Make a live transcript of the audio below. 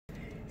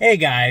Hey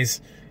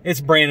guys,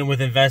 it's Brandon with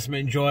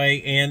Investment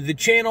Joy, and the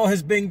channel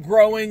has been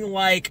growing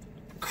like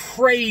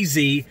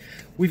crazy.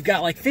 We've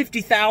got like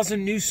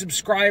 50,000 new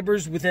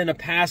subscribers within a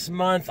past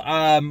month.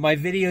 My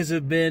videos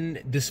have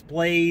been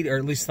displayed, or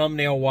at least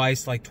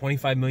thumbnail-wise, to like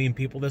 25 million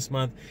people this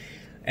month.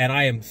 And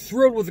I am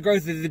thrilled with the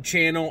growth of the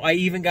channel. I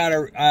even got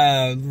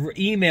an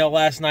email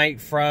last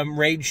night from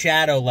Raid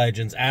Shadow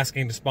Legends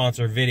asking to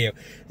sponsor a video.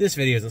 This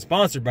video isn't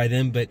sponsored by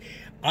them, but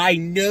I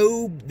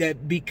know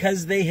that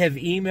because they have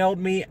emailed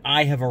me,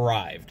 I have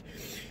arrived.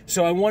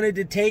 So I wanted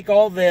to take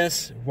all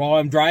this while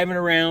I'm driving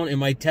around in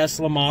my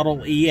Tesla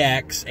Model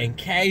EX and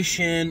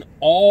cash in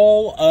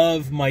all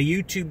of my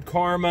YouTube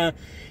karma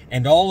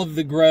and all of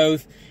the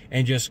growth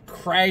and just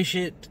crash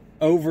it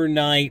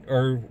overnight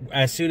or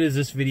as soon as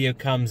this video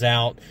comes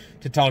out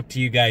to talk to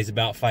you guys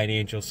about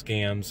financial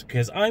scams,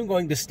 because I'm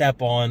going to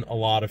step on a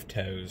lot of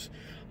toes.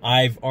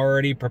 I've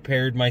already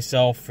prepared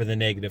myself for the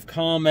negative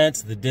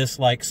comments, the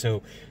dislikes,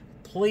 so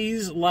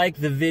please like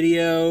the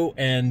video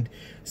and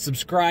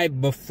subscribe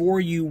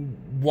before you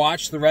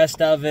watch the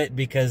rest of it,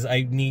 because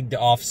I need to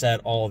offset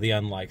all of the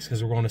unlikes,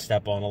 because we're going to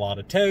step on a lot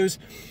of toes.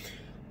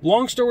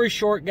 Long story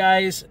short,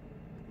 guys,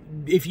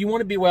 if you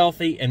want to be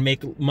wealthy and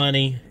make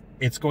money,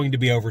 it's going to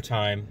be over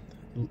time.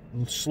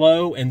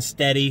 Slow and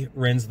steady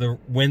wins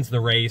the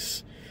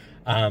race,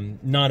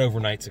 not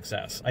overnight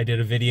success. I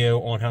did a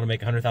video on how to make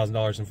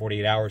 $100,000 in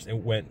 48 hours. It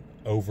went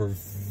over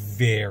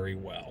very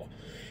well.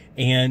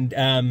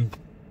 And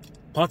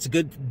lots of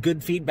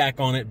good feedback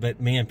on it, but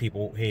man,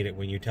 people hate it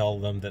when you tell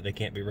them that they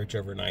can't be rich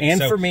overnight.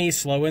 And so, for me,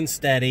 slow and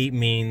steady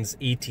means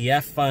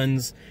ETF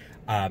funds.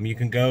 You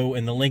can go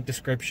in the link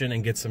description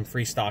and get some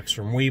free stocks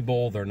from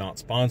Webull. They're not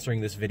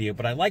sponsoring this video,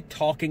 but I like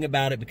talking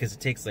about it because it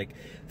takes like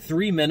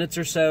 3 minutes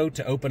or so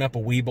to open up a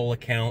Webull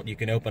account. You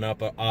can open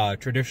up a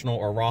traditional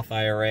or Roth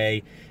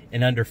IRA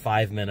in under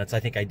 5 minutes.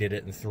 I think I did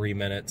it in 3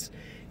 minutes.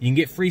 You can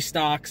get free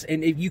stocks,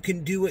 and if you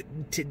can do it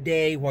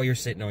today while you're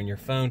sitting on your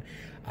phone.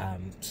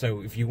 So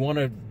if you want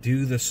to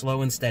do the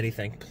slow and steady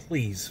thing,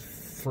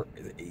 please,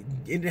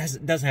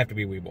 it doesn't have to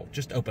be Webull.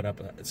 Just open up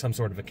some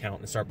sort of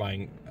account and start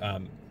buying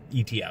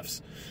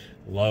ETFs,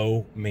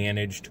 low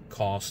managed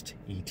cost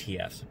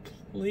ETFs.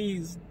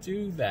 Please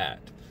do that.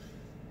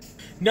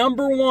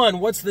 Number one,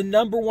 what's the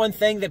number one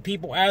thing that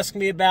people ask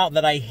me about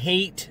that I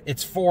hate?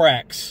 It's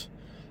Forex.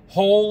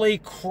 Holy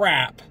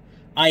crap,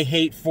 I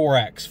hate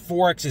Forex.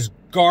 Forex is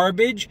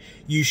garbage.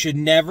 You should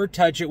never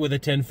touch it with a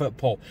 10-foot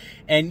pole.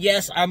 And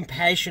yes, I'm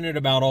passionate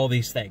about all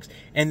these things.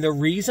 And the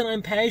reason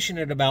I'm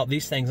passionate about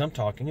these things I'm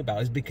talking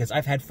about is because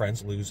I've had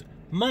friends lose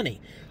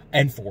money.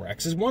 And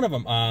Forex is one of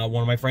them.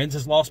 One of my friends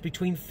has lost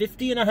between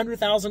 $50,000 and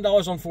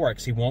 $100,000 on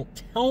Forex. He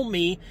won't tell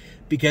me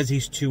because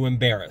he's too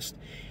embarrassed.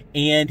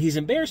 And he's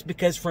embarrassed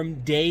because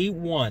from day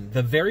one,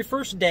 the very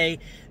first day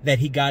that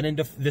he got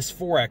into this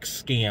Forex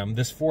scam,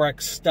 this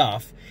Forex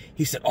stuff,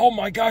 he said, "Oh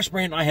my gosh,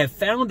 Brandon, I have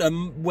found a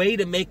way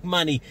to make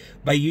money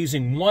by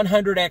using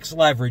 100x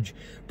leverage.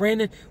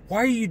 Brandon, why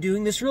are you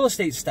doing this real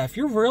estate stuff?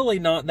 You're really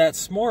not that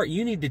smart.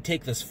 You need to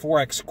take this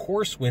Forex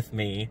course with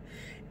me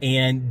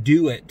and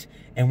do it,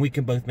 and we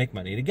can both make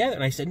money together."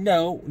 And I said,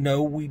 no,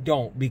 we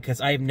don't, because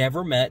I have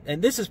never met,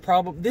 and this is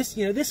probably,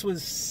 this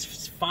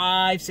was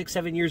 5, 6,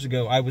 7 years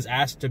ago. I was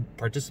asked to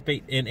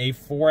participate in a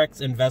Forex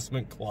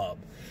investment club.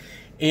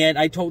 And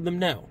I told them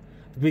no,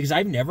 because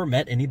I've never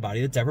met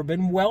anybody that's ever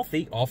been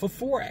wealthy off of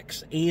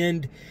Forex.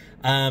 And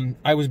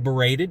I was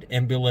berated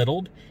and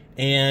belittled,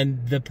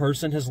 and the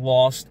person has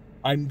lost,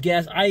 I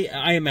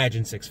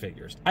imagine 6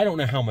 figures. I don't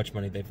know how much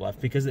money they've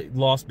left because they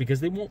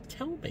won't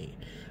tell me.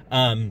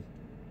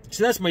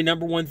 So that's my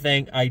number one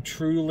thing I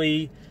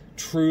truly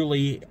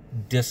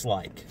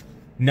dislike.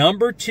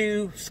 Number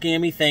two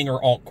scammy thing are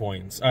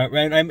altcoins.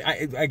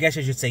 I guess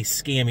I should say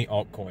scammy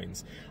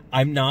altcoins.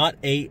 I'm not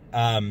a,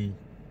 I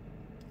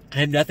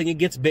have nothing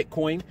against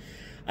Bitcoin.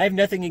 I have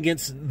nothing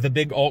against the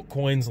big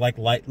altcoins like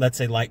let's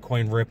say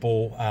Litecoin,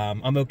 Ripple.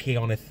 I'm okay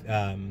on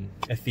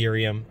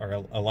Ethereum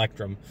or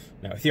Electrum.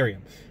 No, Ethereum.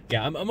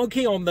 Yeah, I'm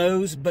okay on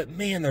those, but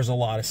man, there's a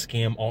lot of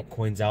scam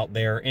altcoins out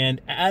there.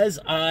 And as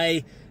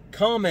I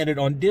commented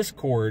on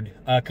Discord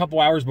a couple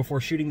hours before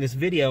shooting this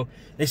video,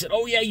 they said,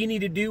 "Oh yeah, you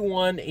need to do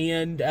one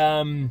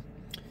and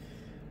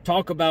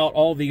talk about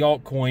all the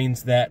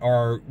altcoins that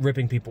are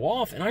ripping people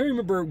off." And I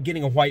remember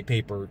getting a white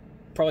paper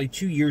probably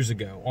 2 years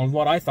ago on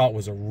what I thought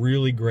was a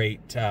really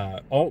great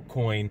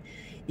altcoin,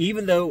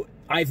 even though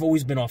I've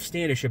always been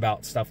offstandish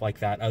about stuff like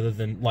that, other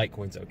than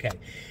Litecoin's okay.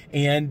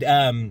 And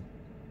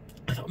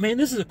I thought, man,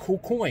 this is a cool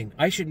coin.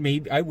 I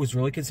was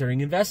really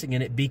considering investing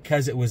in it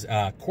because it was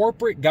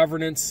corporate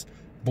governance,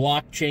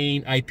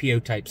 blockchain,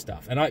 IPO type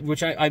stuff, and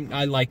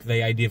I like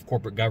the idea of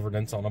corporate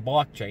governance on a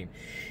blockchain.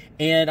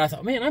 And I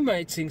thought, man, I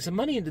might sink some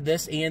money into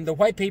this. And the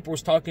white paper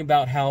was talking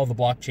about how the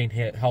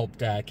blockchain helped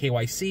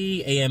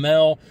KYC,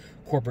 AML,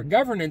 corporate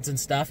governance and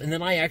stuff. And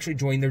then I actually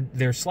joined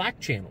their Slack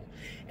channel.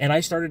 And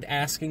I started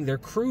asking their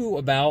crew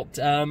about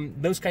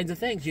those kinds of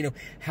things. You know,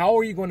 how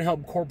are you going to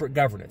help corporate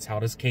governance? How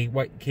does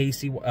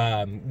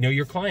KYC, know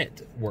your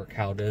client work?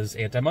 How does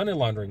anti-money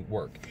laundering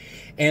work?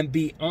 And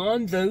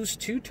beyond those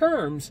two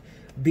terms,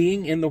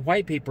 being in the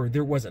white paper,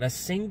 there wasn't a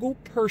single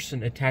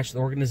person attached to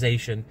the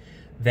organization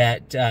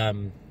that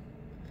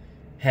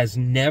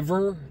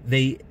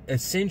they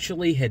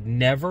essentially had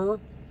never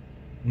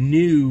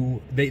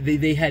knew,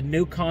 they had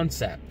no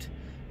concept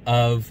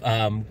of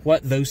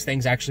what those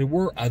things actually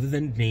were other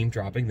than name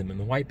dropping them in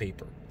the white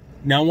paper.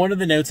 Now, one of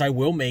the notes I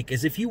will make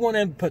is if you want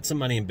to put some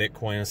money in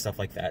Bitcoin and stuff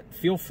like that,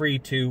 feel free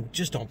to.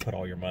 Just don't put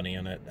all your money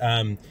in it.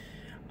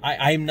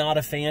 I'm not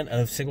a fan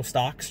of single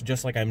stocks,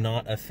 just like I'm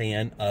not a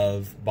fan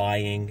of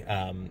buying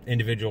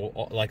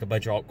individual, like a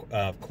bunch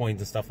of coins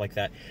and stuff like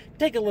that.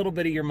 Take a little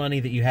bit of your money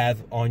that you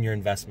have on your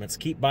investments.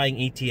 Keep buying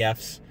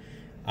ETFs.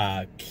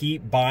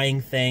 Keep buying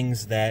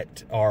things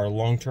that are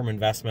long-term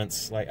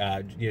investments, like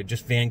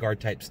just Vanguard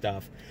type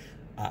stuff.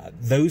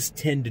 Those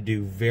tend to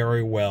do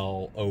very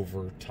well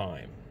over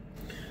time.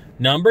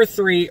 Number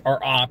 3 are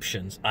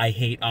options. I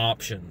hate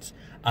options.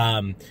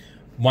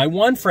 My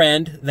one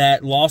friend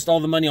that lost all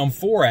the money on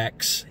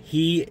Forex,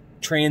 he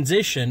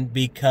transitioned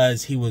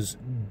because he was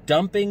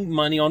dumping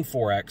money on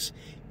Forex.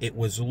 It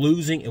was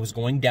losing, it was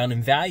going down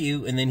in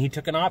value, and then he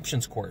took an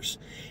options course.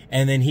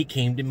 And then he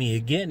came to me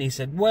again. He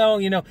said, well,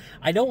 you know,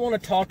 I don't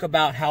want to talk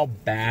about how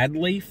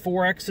badly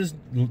Forex is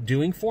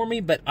doing for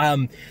me, but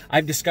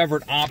I've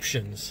discovered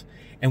options,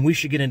 and we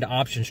should get into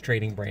options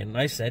trading, Brandon. And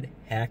I said,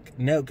 heck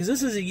no, because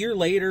this is a year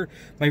later.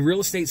 My real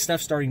estate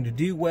stuff's starting to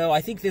do well. I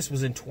think this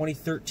was in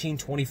 2013,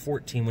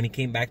 2014 when he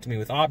came back to me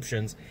with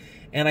options.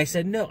 And I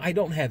said, no, I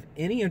don't have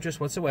any interest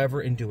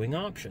whatsoever in doing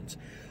options.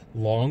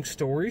 Long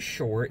story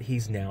short,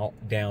 he's now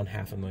down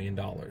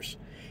 $500,000.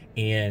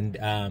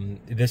 And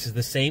this is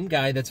the same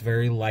guy that's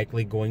very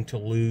likely going to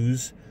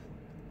lose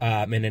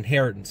an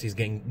inheritance. He's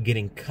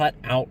getting cut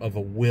out of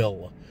a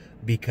will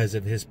because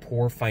of his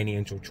poor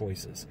financial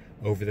choices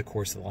over the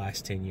course of the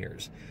last 10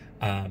 years.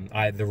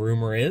 The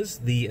rumor is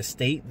the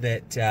estate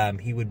that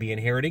he would be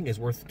inheriting is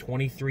worth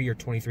 $23 or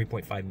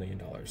 $23.5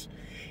 million.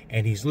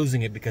 And he's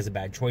losing it because of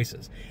bad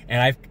choices.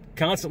 And I've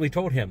constantly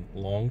told him,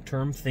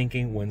 long-term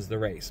thinking wins the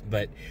race.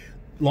 But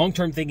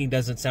long-term thinking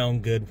doesn't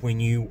sound good when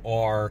you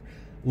are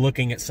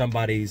looking at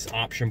somebody's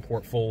option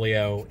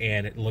portfolio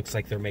and it looks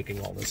like they're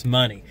making all this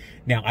money.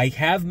 Now, I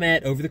have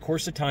met over the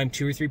course of time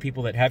 2 or 3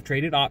 people that have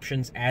traded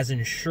options as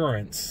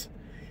insurance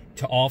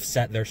to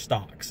offset their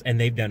stocks, and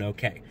they've done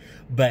okay.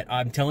 But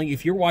I'm telling you,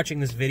 if you're watching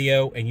this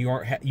video and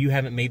you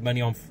haven't made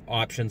money on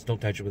options,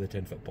 don't touch it with a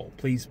 10-foot pole.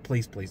 Please,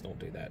 please, please don't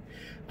do that.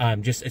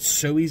 It's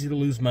so easy to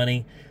lose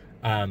money.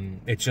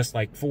 It's just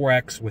like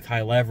Forex with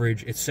high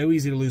leverage. It's so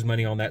easy to lose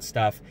money on that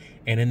stuff.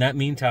 And in that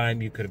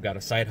meantime, you could have got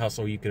a side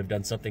hustle. You could have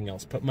done something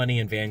else. Put money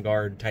in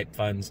Vanguard type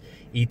funds,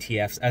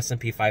 ETFs,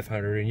 S&P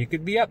 500, and you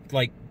could be up,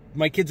 like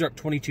my kids are up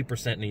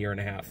 22% in a year and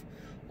a half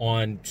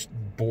on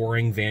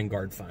boring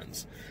Vanguard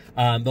funds.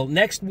 The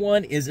next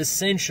one is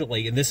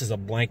essentially, and this is a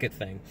blanket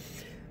thing,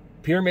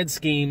 pyramid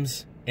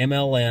schemes,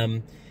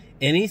 MLM,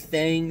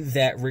 anything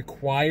that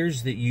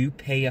requires that you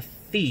pay a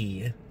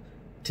fee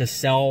to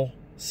sell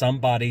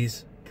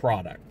somebody's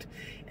product.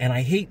 And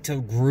I hate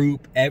to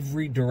group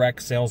every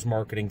direct sales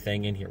marketing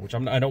thing in here, which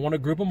I don't want to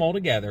group them all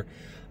together.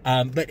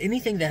 But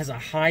anything that has a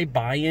high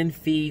buy-in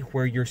fee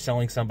where you're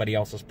selling somebody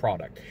else's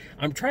product.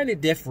 I'm trying to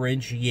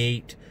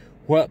differentiate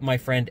what my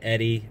friend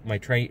Eddie, my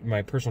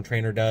personal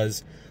trainer,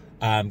 does,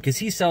 because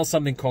he sells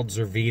something called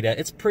Zervita.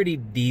 It's pretty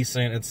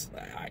decent.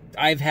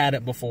 I've had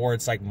it before.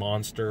 It's like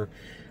Monster,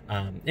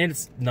 and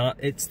it's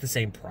the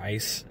same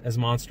price as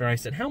Monster. And I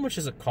said, how much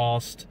does it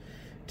cost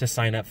to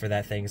sign up for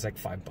that thing? It's like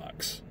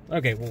 $5.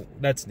 Okay, well,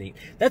 that's neat.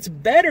 That's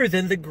better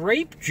than the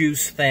grape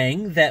juice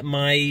thing that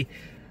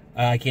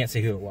I can't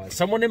say who it was.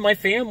 Someone in my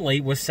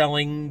family was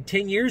selling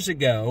 10 years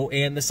ago,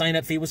 and the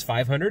sign-up fee was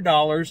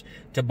 $500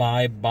 to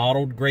buy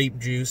bottled grape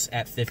juice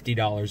at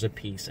 $50 a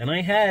piece. And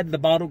I had the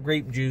bottled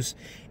grape juice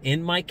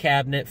in my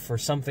cabinet for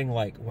something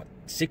like,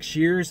 6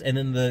 years, and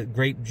then the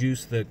grape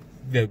juice, the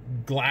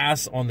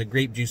glass on the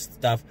grape juice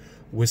stuff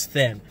was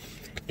thin.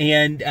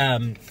 And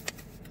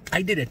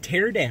I did a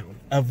teardown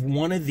of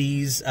one of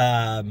these.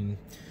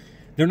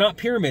 They're not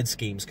pyramid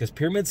schemes, because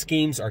pyramid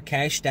schemes are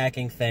cash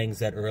stacking things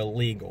that are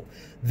illegal.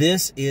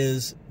 This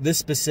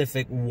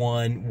specific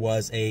one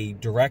was a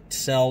direct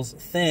sales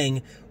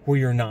thing where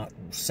you're not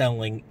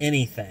selling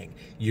anything.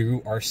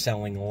 You are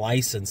selling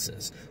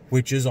licenses,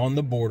 which is on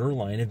the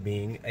borderline of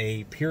being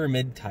a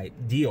pyramid type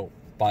deal.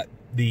 But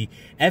the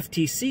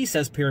FTC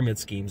says pyramid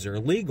schemes are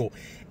illegal.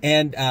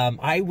 And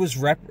I was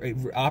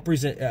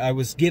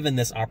given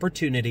this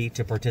opportunity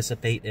to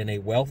participate in a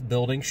wealth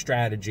building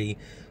strategy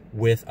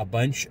with a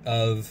bunch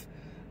of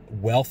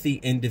wealthy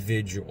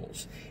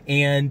individuals.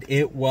 And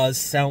it was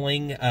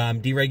selling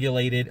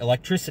deregulated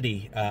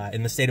electricity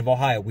in the state of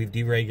Ohio. We've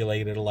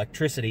deregulated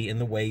electricity in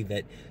the way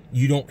that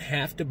you don't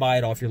have to buy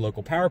it off your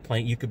local power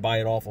plant. You could buy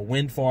it off a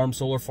wind farm,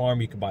 solar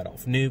farm. You could buy it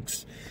off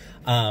nukes.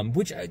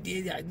 Which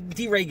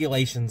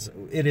deregulations,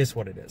 it is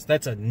what it is.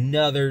 That's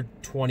another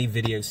 20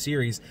 video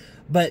series.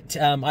 But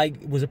I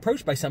was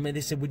approached by somebody.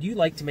 They said, would you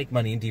like to make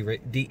money in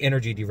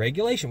energy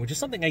deregulation, which is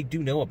something I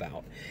do know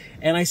about?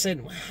 And I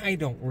said, I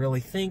don't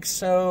really think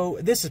so.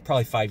 This is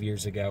probably 5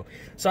 years ago.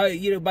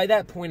 So, by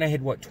that point, I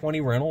had,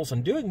 20 rentals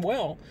and doing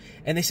well.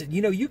 And they said,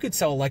 you could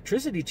sell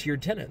electricity to your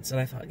tenants. And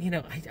I thought,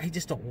 I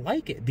just don't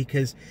like it,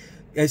 because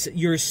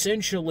you're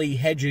essentially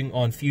hedging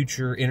on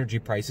future energy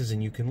prices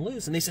and you can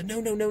lose. And they said,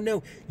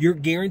 no, you're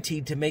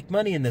guaranteed to make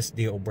money in this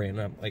deal,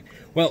 Brandon. I'm like,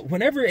 well,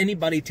 whenever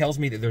anybody tells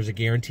me that there's a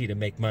guarantee to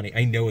make money,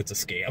 I know it's a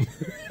scam.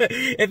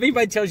 If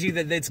anybody tells you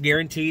that it's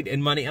guaranteed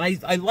in money, and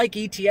I like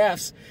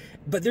ETFs,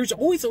 but there's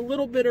always a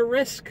little bit of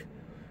risk.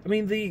 I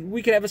mean,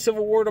 we could have a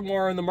civil war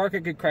tomorrow and the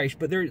market could crash,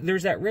 but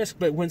there's that risk.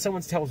 But when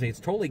someone tells me it's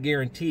totally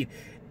guaranteed,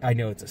 I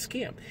know it's a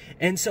scam.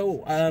 And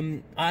so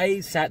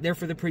I sat there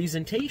for the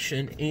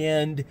presentation,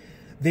 and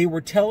they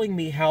were telling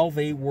me how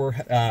they were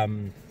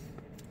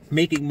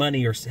making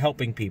money or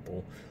helping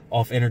people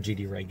off energy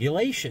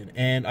deregulation.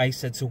 And I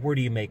said, so where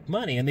do you make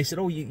money? And they said,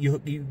 oh,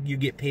 you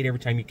get paid every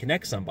time you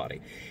connect somebody.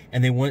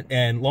 And they went,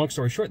 and long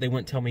story short, they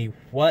wouldn't tell me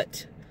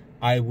what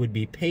I would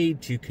be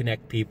paid to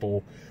connect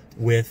people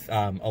with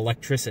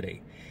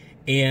electricity.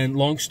 And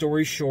long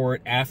story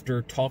short,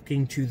 after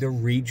talking to the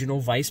regional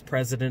vice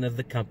president of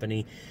the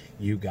company,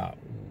 you got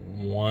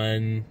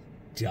 $1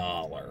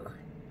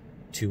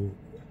 to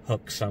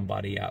hook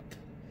somebody up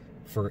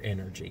for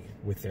energy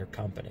with their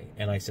company.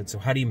 And I said, so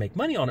how do you make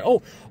money on it?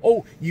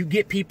 Oh, you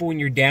get people in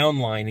your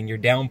downline and your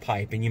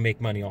downpipe, and you make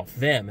money off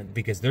them, and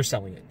because they're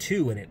selling it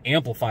too, and it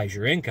amplifies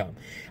your income.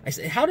 I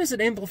said, how does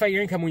it amplify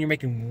your income when you're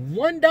making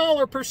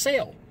 $1 per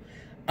sale?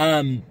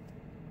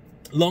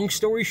 Long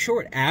story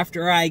short,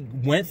 after I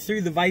went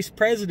through the vice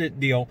president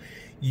deal,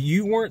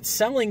 you weren't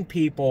selling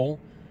people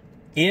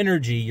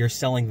energy, you're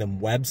selling them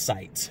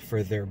websites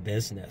for their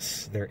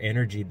business, their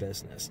energy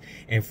business.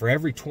 And for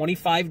every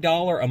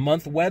 $25 a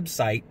month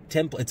website,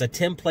 it's a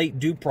template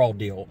Duprol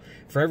deal.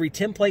 For every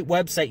template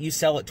website you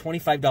sell at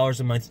 $25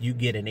 a month, you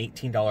get an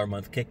 $18 a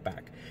month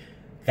kickback.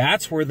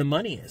 That's where the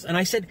money is. And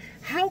I said,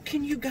 how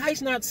can you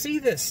guys not see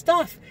this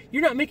stuff?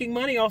 You're not making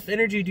money off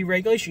energy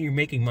deregulation. You're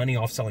making money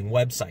off selling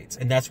websites.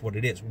 And that's what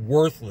it is,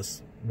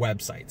 worthless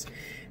websites.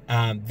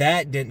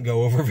 That didn't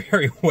go over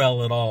very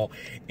well at all.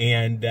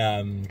 And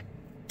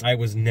I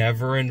was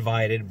never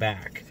invited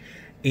back.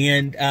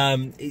 And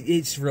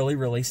it's really,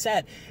 really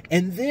sad.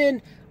 And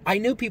then I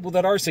know people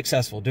that are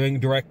successful doing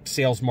direct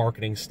sales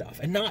marketing stuff,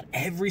 and not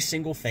every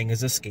single thing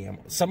is a scam.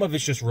 Some of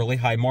it's just really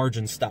high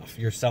margin stuff.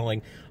 You're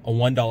selling a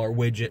 $1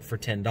 widget for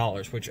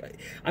 $10, which,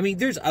 I mean,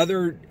 there's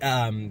other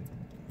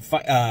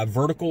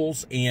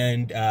verticals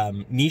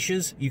and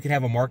niches you can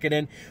have a market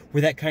in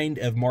where that kind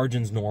of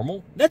margin's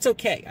normal. That's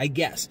okay, I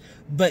guess.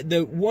 But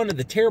one of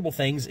the terrible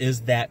things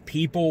is that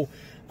people,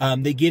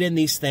 they get in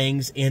these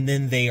things and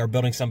then they are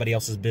building somebody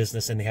else's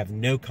business and they have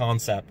no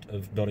concept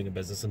of building a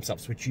business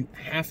themselves, which you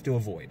have to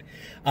avoid.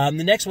 The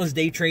next one's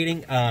day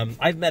trading.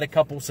 I've met a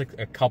couple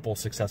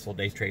successful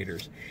day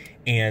traders,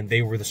 and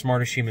they were the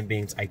smartest human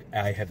beings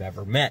I have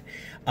ever met.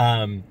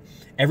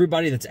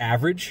 Everybody that's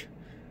average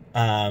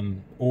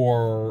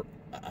or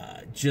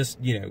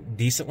just,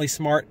 decently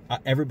smart,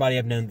 everybody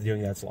I've known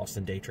doing that's lost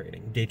in day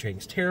trading. Day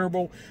trading's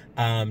terrible.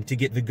 To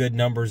get the good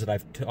numbers that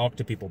I've talked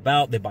to people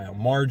about, they buy on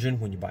margin.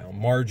 When you buy on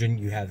margin,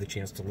 you have the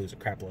chance to lose a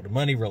crap load of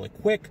money really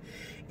quick.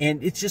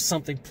 And it's just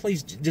something,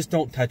 please just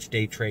don't touch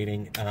day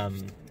trading.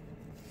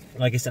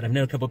 Like I said, I've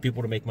known a couple of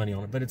people to make money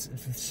on it, but it's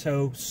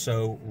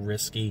so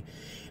risky.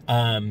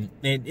 And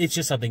it's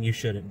just something you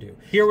shouldn't do.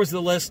 Here was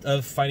the list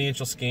of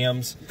financial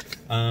scams.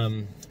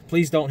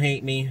 Please don't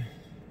hate me.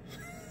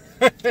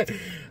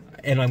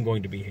 And I'm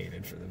going to be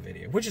hated for the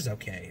video, which is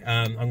okay.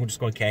 I'm just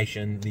going to cash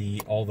in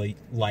all the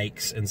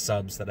likes and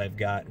subs that I've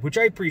got, which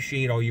I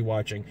appreciate all you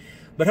watching.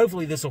 But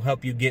hopefully this will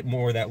help you get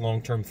more of that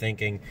long-term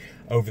thinking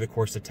over the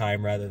course of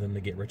time rather than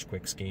the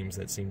get-rich-quick schemes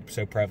that seem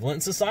so prevalent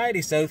in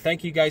society. So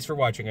thank you guys for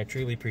watching. I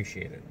truly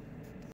appreciate it.